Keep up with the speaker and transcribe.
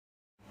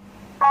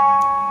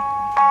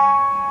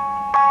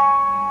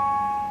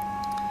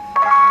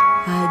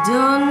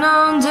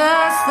no,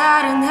 just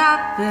hadn't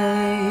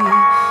happened.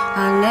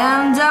 I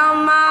lammed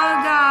down my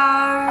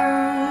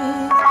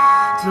guard.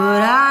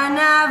 But I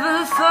never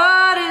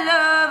thought I'd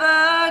love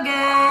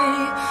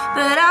again.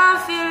 But I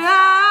feel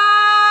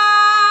hard,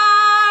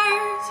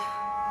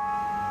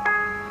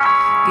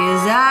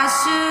 'cause I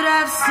should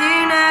have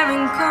seen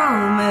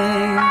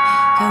everything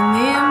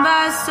coming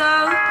by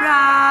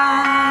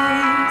surprise.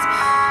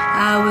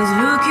 I was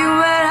looking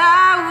where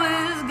I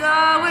was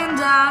going,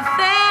 I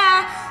fell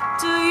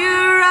to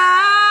your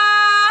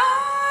eyes.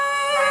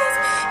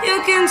 You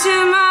can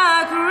cheer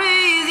my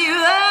crazy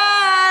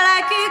heart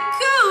like a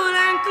cool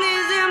and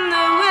in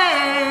the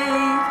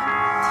wave.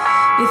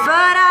 You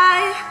thought I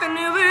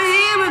never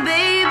hear me,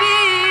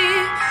 baby,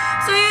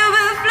 so you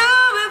will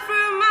flow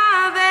through my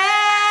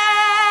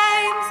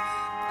veins.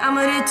 I'm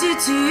addicted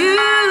to you,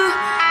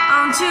 I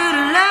want you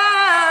to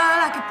love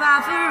like a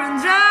power and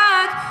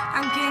drug. I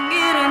can't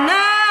get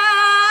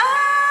enough,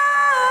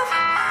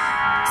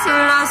 so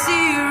I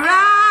see you